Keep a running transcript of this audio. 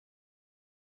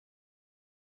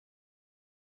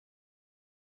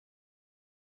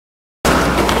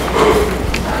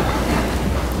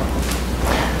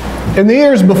In the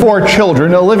years before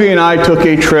children, Olivia and I took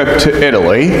a trip to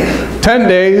Italy. 10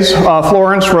 days,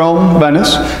 Florence, Rome,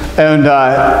 Venice. And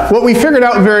what we figured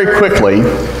out very quickly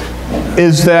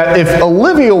is that if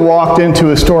Olivia walked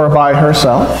into a store by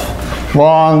herself,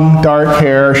 long, dark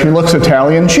hair, she looks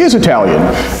Italian, she is Italian.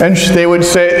 And they would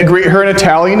greet her in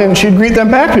Italian, and she'd greet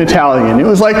them back in Italian. It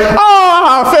was like,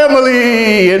 ah,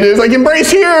 family! And it was like, embrace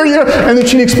here! You know? And then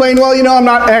she'd explain, well, you know, I'm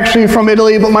not actually from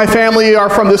Italy, but my family are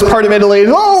from this part of Italy.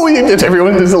 And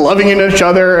everyone is loving each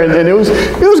other, and it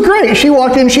was great. She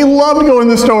walked in, she loved going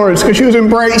to the stores because she was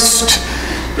embraced.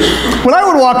 When I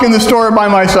would walk in the store by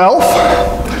myself,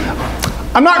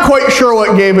 I'm not quite sure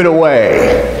what gave it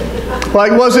away.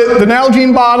 Like, was it the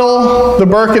Nalgene bottle, the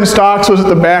Birkenstocks, was it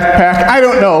the backpack? I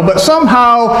don't know, but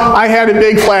somehow I had a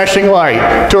big flashing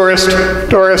light. Tourist,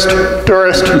 tourist,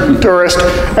 tourist, tourist.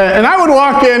 And I would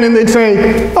walk in and they'd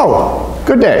say, oh,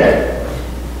 good day.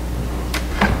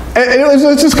 And it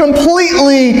was this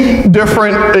completely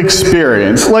different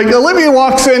experience. Like, Olivia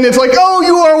walks in, it's like, oh,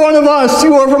 you are one of us,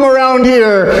 you are from around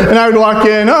here. And I would walk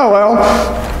in, oh,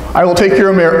 well, I will take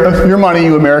your money,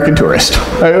 you American tourist.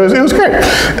 It was great.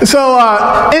 So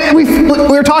we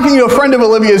were talking to a friend of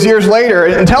Olivia's years later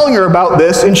and telling her about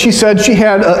this, and she said she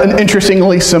had an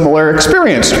interestingly similar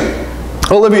experience.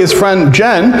 Olivia's friend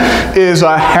Jen is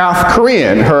half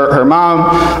Korean. Her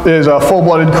mom is a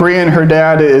full-blooded Korean. Her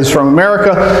dad is from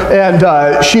America.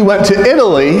 And she went to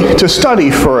Italy to study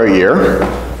for a year.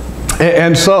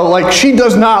 And so, like, she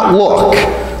does not look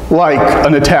like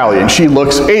an Italian. She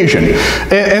looks Asian.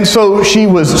 And so she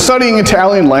was studying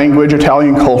Italian language,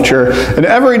 Italian culture, and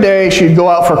every day she'd go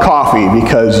out for coffee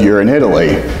because you're in Italy.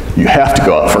 You have to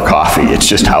go out for coffee. It's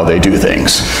just how they do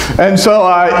things. And so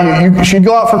she'd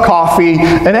go out for coffee,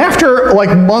 and after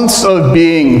like months of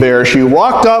being there, she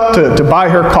walked up to buy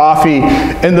her coffee,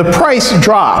 and the price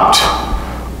dropped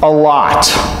a lot.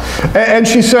 And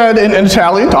she said in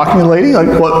Italian, talking to the lady,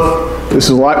 like, what? This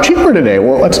is a lot cheaper today.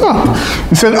 Well, it's not.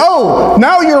 He said, oh,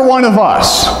 now you're one of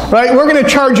us, right? We're going to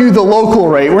charge you the local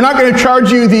rate. We're not going to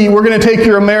charge you we're going to take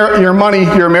your money,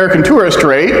 your American tourist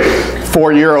rate,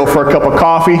 €4 for a cup of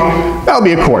coffee. That'll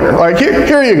be a quarter. Like,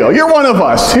 here you go. You're one of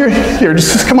us. Here,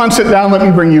 just come on, sit down, let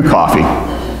me bring you coffee.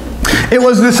 It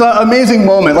was this amazing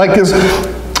moment, like this.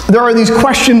 There are these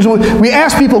questions, we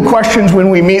ask people questions when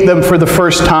we meet them for the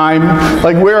first time,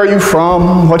 like, where are you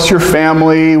from? What's your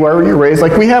family? Where were you raised?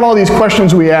 Like, we have all these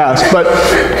questions we ask, but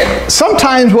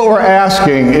sometimes what we're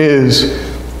asking is,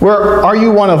 are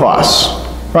you one of us?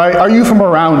 Right? Are you from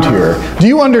around here? Do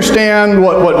you understand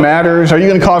what matters? Are you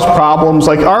going to cause problems?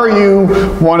 Like, are you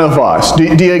one of us? Do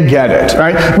you get it?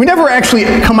 Right? We never actually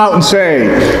come out and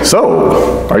say,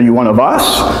 so, are you one of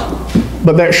us?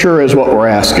 But that sure is what we're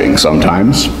asking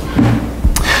sometimes.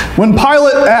 When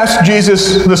Pilate asked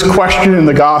Jesus this question in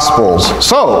the Gospels,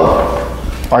 so,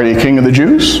 are you king of the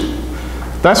Jews?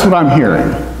 That's what I'm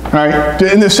hearing. Right?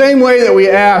 In the same way that we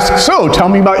ask, so, tell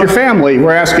me about your family,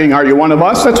 we're asking, are you one of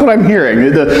us? That's what I'm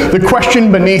hearing. The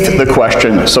question beneath the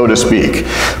question, so to speak.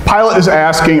 Pilate is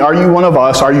asking, are you one of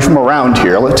us? Are you from around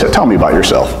here? Tell me about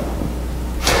yourself.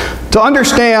 To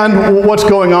understand what's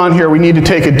going on here, we need to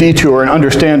take a detour and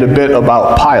understand a bit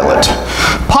about Pilate.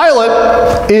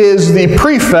 Pilate is the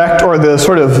prefect, or the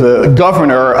sort of the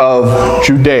governor of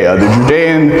Judea, the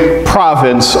Judean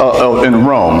province in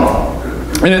Rome.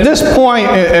 And at this point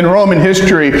in Roman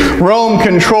history, Rome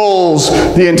controls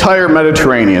the entire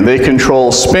Mediterranean. They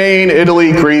control Spain,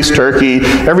 Italy, Greece, Turkey,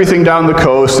 everything down the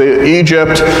coast,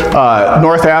 Egypt,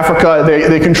 North Africa.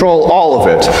 They control all of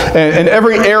it. And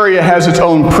every area has its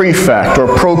own prefect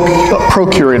or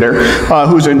procurator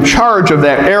who's in charge of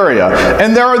that area.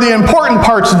 And there are the important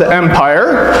parts of the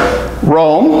empire.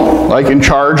 Rome, like in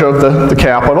charge of the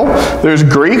capital. There's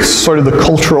Greece, sort of the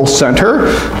cultural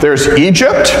center. There's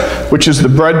Egypt, which is the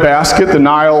breadbasket, the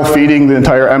Nile feeding the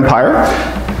entire empire.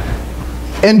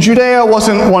 And Judea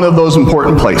wasn't one of those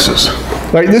important places.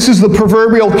 Right? This is the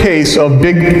proverbial case of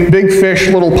big fish,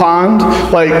 little pond.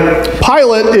 Like,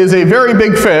 Pilate is a very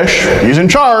big fish. He's in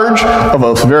charge of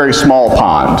a very small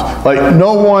pond. Like,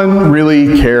 no one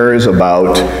really cares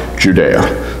about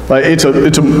Judea. Like, it's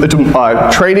a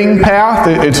trading path,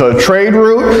 it's a trade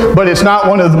route, but it's not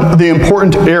one of the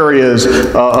important areas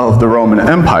of the Roman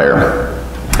Empire.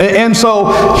 And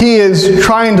so he is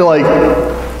trying to, like,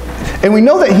 and we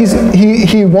know that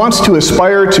he wants to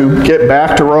aspire to get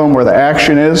back to Rome where the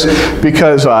action is,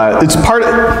 because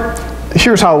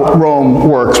here's how Rome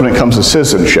works when it comes to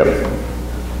citizenship.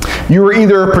 You were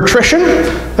either a patrician,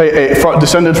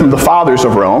 descended from the fathers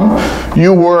of Rome.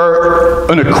 You were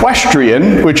an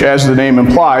equestrian, which, as the name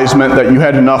implies, meant that you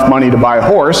had enough money to buy a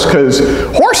horse, because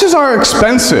horses are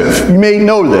expensive. You may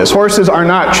know this. Horses are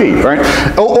not cheap, right?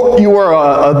 You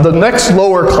were the next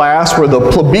lower class were the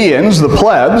plebeians, the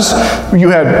plebs. You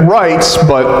had rights,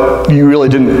 but you really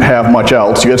didn't have much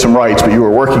else. You had some rights, but you were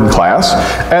working class.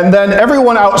 And then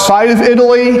everyone outside of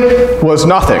Italy was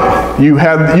nothing. You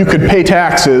could pay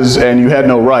taxes, and you had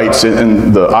no rights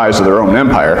in the eyes of the Roman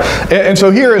Empire. And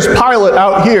so here is Pilate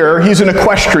out here. He's an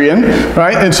equestrian,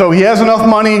 right? And so he has enough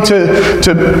money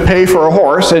to pay for a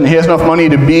horse, and he has enough money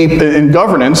to be in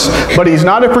governance, but he's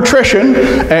not a patrician,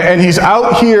 and he's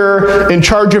out here in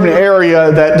charge of an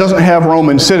area that doesn't have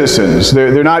Roman citizens.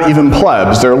 They're not even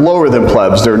plebs. They're lower than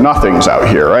plebs. They're nothings out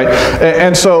here, right?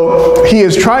 And so he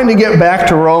is trying to get back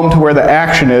to Rome, to where the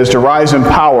action is, to rise in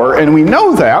power, and we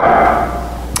know that.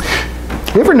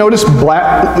 You ever notice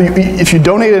if you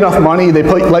donate enough money, they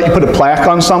let you put a plaque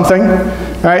on something,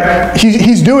 right?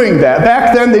 He's doing that.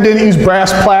 Back then, they didn't use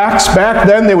brass plaques. Back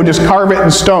then, they would just carve it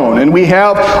in stone. And we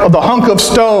have the hunk of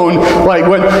stone, like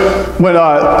when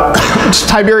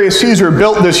Tiberius Caesar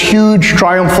built this huge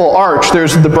triumphal arch,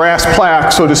 there's the brass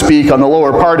plaque, so to speak, on the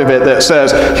lower part of it that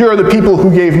says, here are the people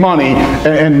who gave money,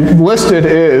 and listed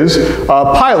is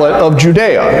Pilate of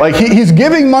Judea. Like, he's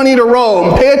giving money to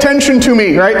Rome. Pay attention to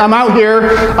me, right? I'm out here.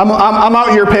 I'm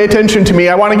out here, pay attention to me.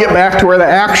 I want to get back to where the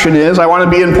action is. I want to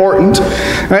be important.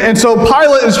 And so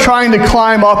Pilate is trying to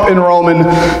climb up in Roman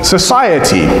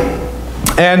society.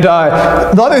 And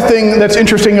the other thing that's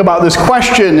interesting about this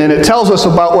question, and it tells us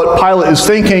about what Pilate is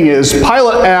thinking, is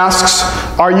Pilate asks,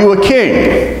 are you a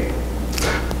king?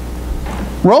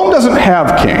 Rome doesn't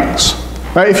have kings.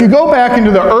 Right? If you go back into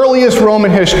the earliest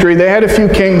Roman history, they had a few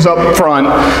kings up front,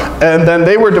 and then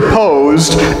they were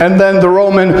deposed, and then the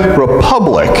Roman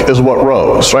Republic is what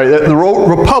rose. Right? The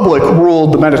Republic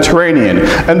ruled the Mediterranean.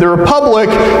 And the Republic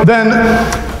then,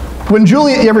 when you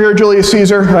ever hear Julius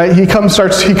Caesar, right? He comes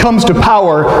to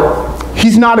power.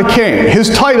 He's not a king. His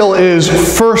title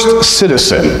is first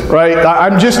citizen, right?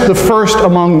 I'm just the first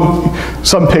among,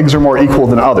 some pigs are more equal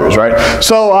than others, right?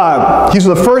 So he's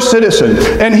the first citizen,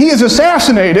 and he is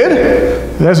assassinated.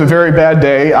 It has a very bad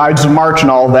day, Ides of March and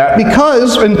all of that,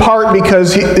 in part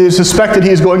because it is suspected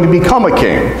he is going to become a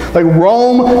king. Like,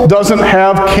 Rome doesn't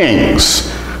have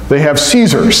kings. They have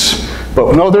Caesars.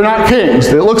 But no, they're not kings.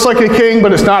 It looks like a king,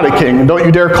 but it's not a king. Don't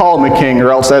you dare call him a king,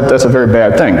 or else that's a very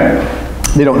bad thing.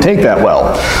 They don't take that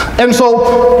well. And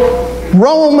so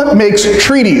Rome makes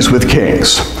treaties with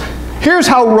kings. Here's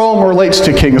how Rome relates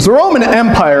to kings. The Roman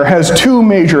Empire has two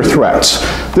major threats.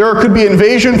 There could be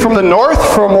invasion from the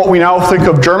north, from what we now think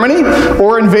of Germany,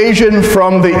 or invasion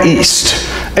from the east.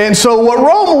 And so what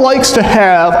Rome likes to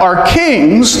have are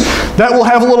kings that will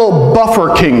have little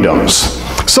buffer kingdoms.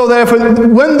 So that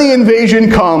when the invasion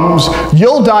comes,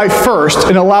 you'll die first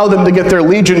and allow them to get their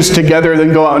legions together,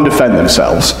 then go out and defend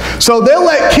themselves. So they'll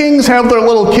let kings have their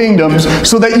little kingdoms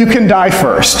so that you can die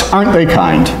first. Aren't they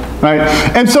kind? Right?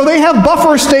 And so they have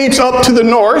buffer states up to the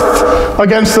north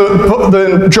against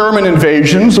the German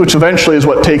invasions, which eventually is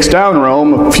what takes down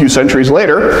Rome a few centuries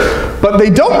later. But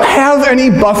they don't have any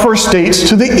buffer states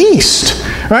to the east.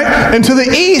 Right? And to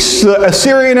the east, the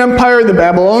Assyrian Empire, the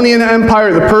Babylonian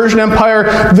Empire, the Persian Empire,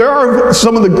 there are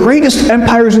some of the greatest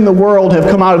empires in the world have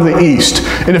come out of the east.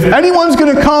 And if anyone's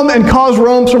going to come and cause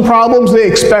Rome some problems, they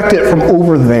expect it from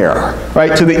over there,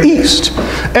 right, to the east.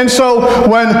 And so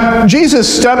when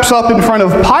Jesus steps up in front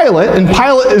of Pilate, and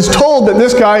Pilate is told that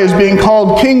this guy is being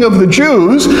called King of the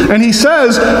Jews, and he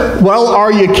says, well,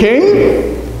 are you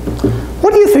king?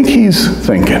 What do you think he's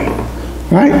thinking?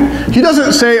 Right? He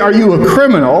doesn't say, are you a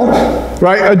criminal?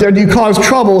 Right? Did you cause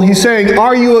trouble? He's saying,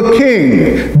 are you a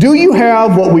king? Do you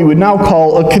have what we would now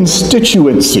call a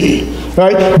constituency?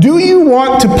 Right? Do you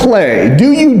want to play?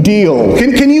 Do you deal?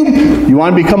 You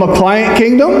want to become a client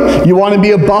kingdom? You want to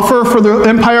be a buffer for the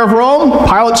Empire of Rome?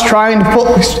 Pilate's trying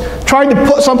to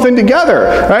put something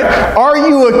together, right? Are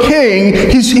you a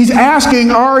king? He's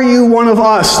asking, are you one of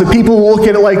us? The people will look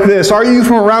at it like this. Are you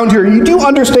from around here? You do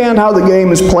understand how the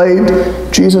game is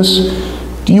played, Jesus?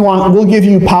 We'll give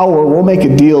you power. We'll make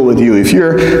a deal with you. If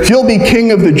you'll be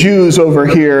king of the Jews over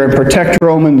here and protect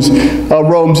Rome's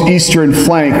eastern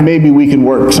flank, maybe we can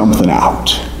work something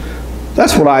out.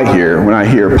 That's what I hear when I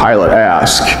hear Pilate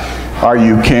ask, are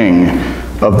you king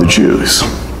of the Jews?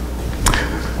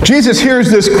 Jesus hears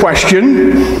this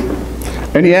question,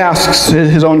 and he asks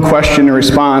his own question in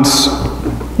response,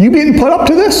 you being put up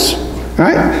to this?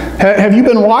 Right? Have you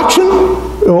been watching?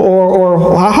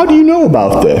 Or how do you know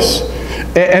about this?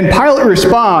 And Pilate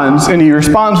responds, and he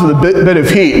responds with a bit of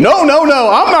heat. No, no, no,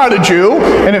 I'm not a Jew.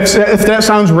 And if that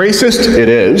sounds racist, it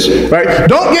is. Right?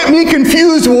 Don't get me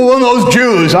confused with one of those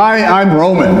Jews. I'm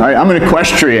Roman. Right? I'm an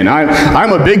equestrian.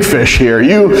 I'm a big fish here.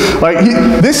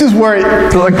 This is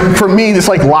where, for me, this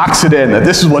locks it in that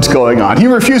this is what's going on. He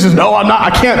refuses. No, I'm not. I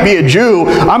can't be a Jew.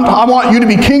 I want you to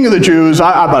be king of the Jews,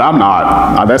 but I'm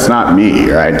not. That's not me.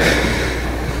 Right?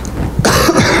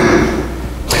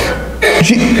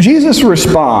 Jesus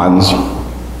responds,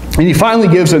 and he finally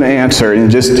gives an answer,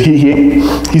 and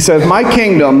he says, my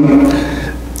kingdom,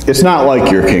 it's not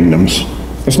like your kingdoms.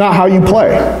 It's not how you play.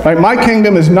 Right? My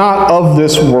kingdom is not of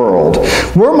this world.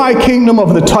 Were my kingdom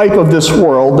of the type of this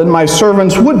world, then my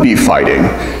servants would be fighting.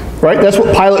 Right? That's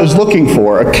what Pilate is looking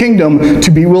for, a kingdom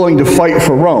to be willing to fight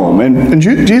for Rome. And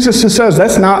Jesus says,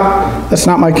 that's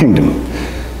not my kingdom.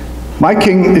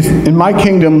 In my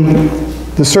kingdom,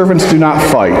 the servants do not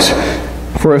fight.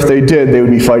 For if they did, they would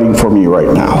be fighting for me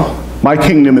right now. My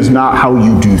kingdom is not how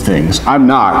you do things. I'm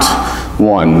not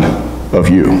one of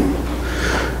you.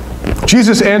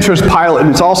 Jesus answers Pilate,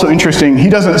 and it's also interesting, he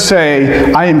doesn't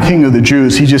say, I am king of the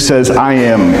Jews. He just says, I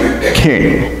am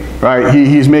king. Right?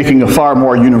 He's making a far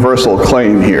more universal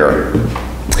claim here.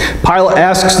 Pilate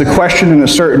asks the question in a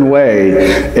certain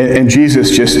way, and Jesus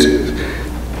just...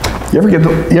 You ever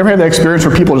have that experience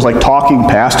where people are just talking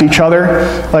past each other?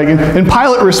 And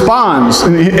Pilate responds,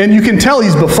 and you can tell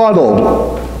he's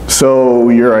befuddled. So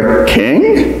you're a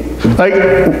king?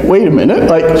 Wait a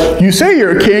minute. You say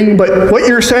you're a king, but what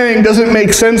you're saying doesn't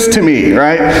make sense to me,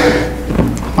 right?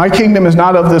 My kingdom is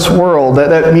not of this world.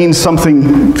 That means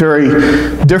something very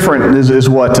different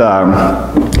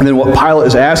than what Pilate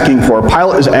is asking for.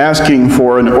 Pilate is asking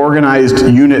for an organized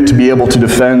unit to be able to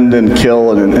defend and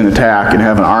kill and attack and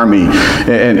have an army.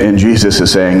 And Jesus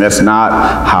is saying, that's not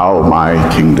how my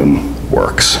kingdom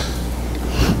works.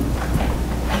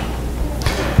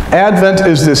 Advent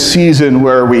is this season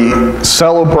where we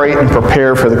celebrate and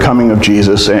prepare for the coming of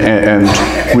Jesus. And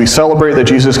we celebrate that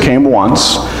Jesus came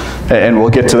once. And we'll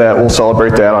get to that. We'll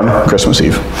celebrate that on Christmas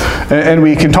Eve. And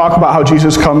we can talk about how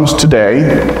Jesus comes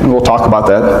today, and we'll talk about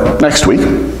that next week.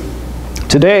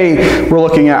 Today, we're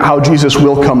looking at how Jesus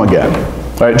will come again.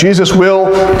 Right? Jesus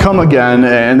will come again,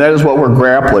 and that is what we're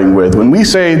grappling with. When we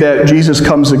say that Jesus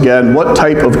comes again, what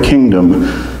type of kingdom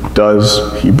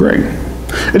does he bring?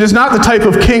 It is not the type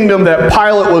of kingdom that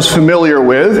Pilate was familiar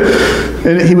with.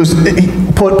 And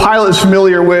what Pilate is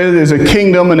familiar with is a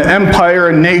kingdom, an empire,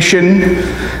 a nation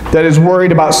that is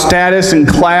worried about status and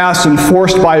class and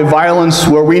forced by violence,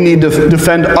 where we need to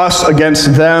defend us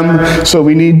against them. So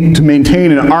we need to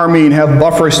maintain an army and have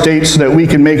buffer states so that we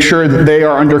can make sure that they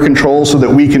are under control so that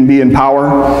we can be in power.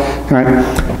 Right?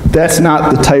 That's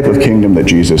not the type of kingdom that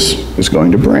Jesus is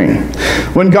going to bring.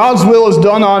 When God's will is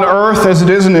done on earth as it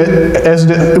is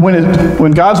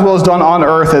when God's will is done on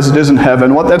earth as it is in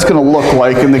heaven, what that's going to look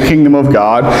like in the kingdom of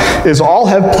God is all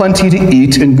have plenty to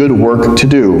eat and good work to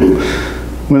do.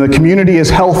 When the community is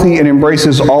healthy and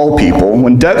embraces all people,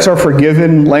 when debts are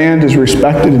forgiven, land is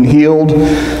respected and healed,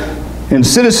 and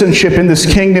citizenship in this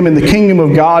kingdom, in the kingdom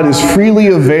of God, is freely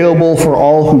available for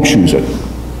all who choose it.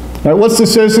 Right, what's the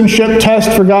citizenship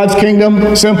test for God's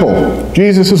kingdom? Simple.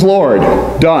 Jesus is Lord.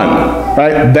 Done.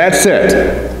 Right? That's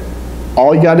it.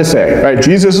 All you got to say, right?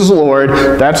 Jesus is Lord.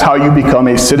 That's how you become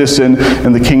a citizen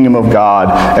in the kingdom of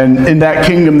God. And in that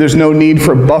kingdom, there's no need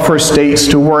for buffer states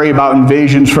to worry about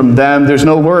invasions from them. There's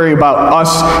no worry about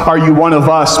us. Are you one of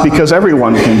us? Because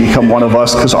everyone can become one of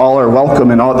us, because all are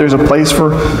welcome, and there's a place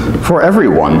for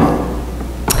everyone.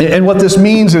 And what this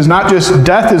means is not just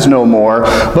death is no more,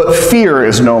 but fear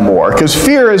is no more. Because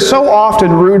fear is so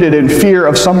often rooted in fear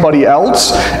of somebody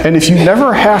else. And if you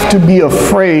never have to be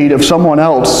afraid of someone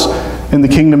else in the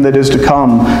kingdom that is to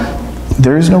come,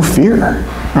 there is no fear.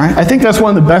 Right? I think that's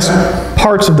one of the best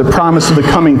parts of the promise of the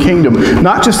coming kingdom.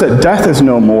 Not just that death is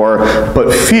no more,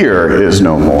 but fear is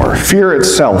no more. Fear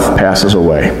itself passes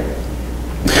away.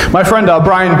 My friend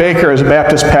Brian Baker is a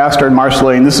Baptist pastor in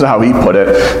Marceline. This is how he put it.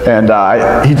 And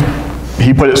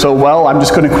he put it so well, I'm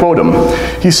just going to quote him.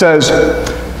 He says,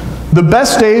 "The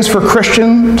best days for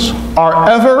Christians are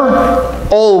ever,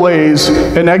 always,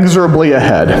 inexorably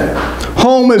ahead.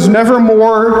 Home is never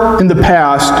more in the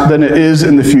past than it is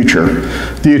in the future.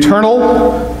 The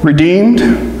eternal, redeemed,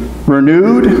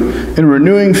 renewed, and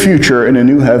renewing future in a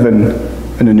new heaven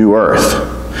and a new earth."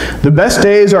 The best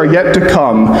days are yet to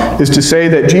come is to say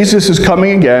that Jesus is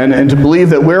coming again and to believe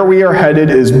that where we are headed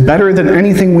is better than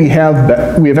anything we have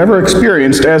ever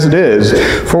experienced as it is.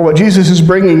 For what Jesus is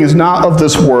bringing is not of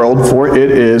this world, for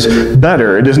it is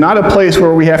better. It is not a place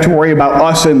where we have to worry about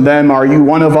us and them. Are you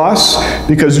one of us?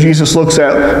 Because Jesus looks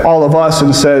at all of us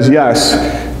and says,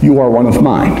 yes, you are one of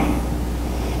mine.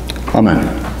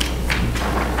 Amen.